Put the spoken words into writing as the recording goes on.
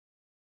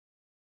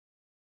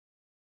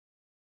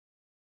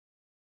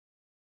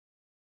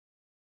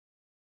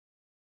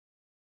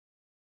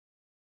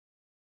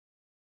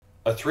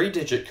A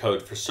 3-digit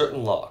code for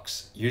certain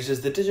locks uses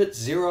the digits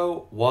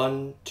 0,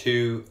 1,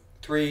 2,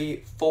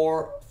 3,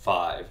 4,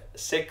 5,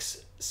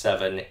 6,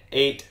 7,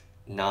 8,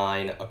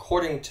 9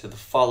 according to the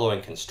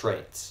following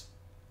constraints.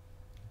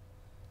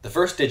 The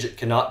first digit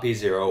cannot be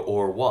 0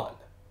 or 1.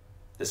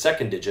 The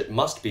second digit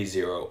must be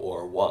 0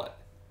 or 1.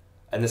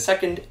 And the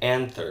second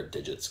and third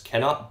digits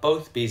cannot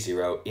both be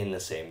 0 in the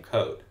same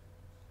code.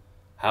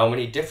 How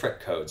many different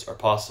codes are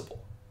possible?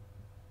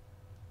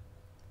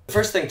 The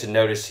first thing to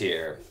notice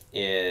here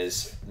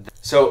is,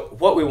 so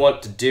what we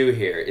want to do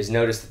here is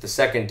notice that the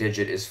second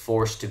digit is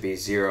forced to be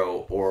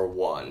 0 or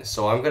 1.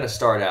 So I'm going to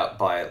start out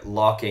by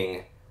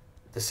locking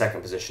the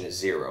second position as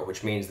 0,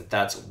 which means that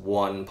that's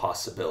one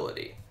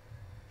possibility.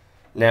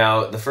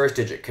 Now, the first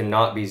digit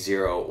cannot be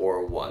 0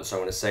 or 1, so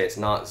I'm going to say it's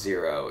not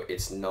 0,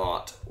 it's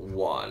not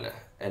 1.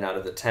 And out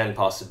of the 10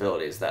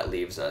 possibilities, that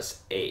leaves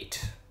us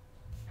 8.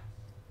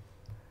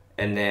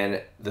 And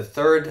then the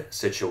third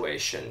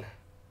situation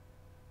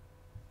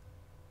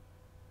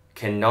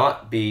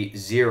cannot be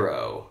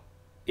 0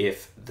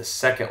 if the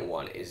second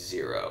one is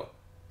 0.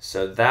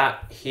 So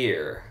that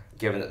here,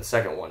 given that the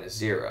second one is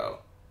 0,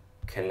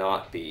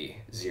 cannot be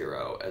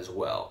 0 as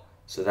well.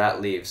 So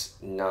that leaves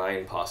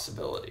 9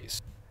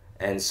 possibilities.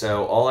 And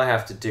so all I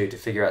have to do to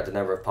figure out the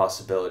number of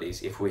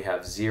possibilities if we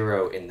have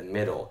 0 in the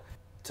middle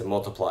to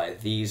multiply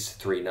these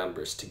three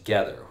numbers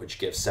together, which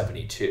gives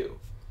 72.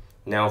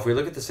 Now if we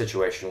look at the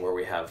situation where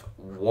we have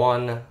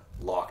 1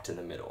 locked in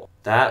the middle,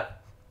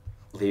 that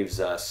leaves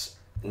us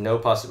no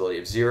possibility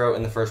of 0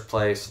 in the first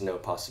place, no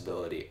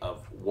possibility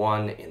of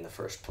 1 in the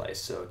first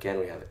place. So again,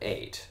 we have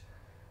 8.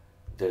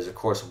 There's of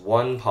course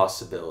 1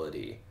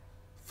 possibility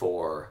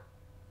for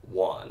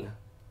 1,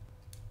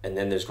 and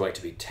then there's going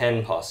to be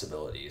 10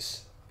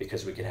 possibilities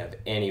because we can have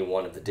any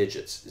one of the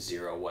digits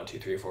 0, 1, 2,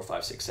 3, 4,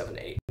 5, 6, 7,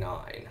 8,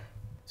 9.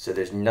 So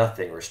there's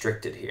nothing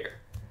restricted here.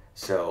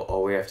 So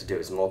all we have to do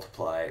is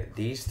multiply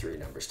these three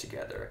numbers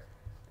together,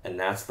 and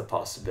that's the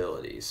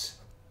possibilities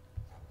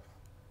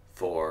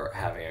for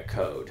having a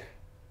code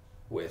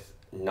with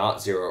not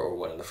 0 or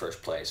 1 in the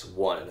first place,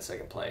 1 in the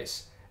second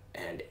place,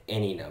 and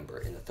any number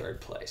in the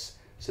third place.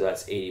 So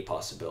that's 80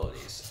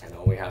 possibilities, and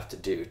all we have to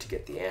do to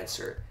get the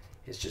answer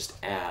is just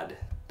add,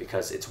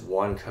 because it's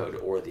one code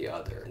or the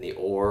other, and the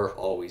or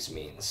always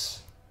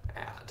means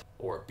add,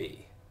 or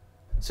B.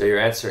 So your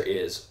answer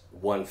is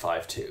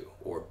 152,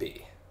 or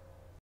B.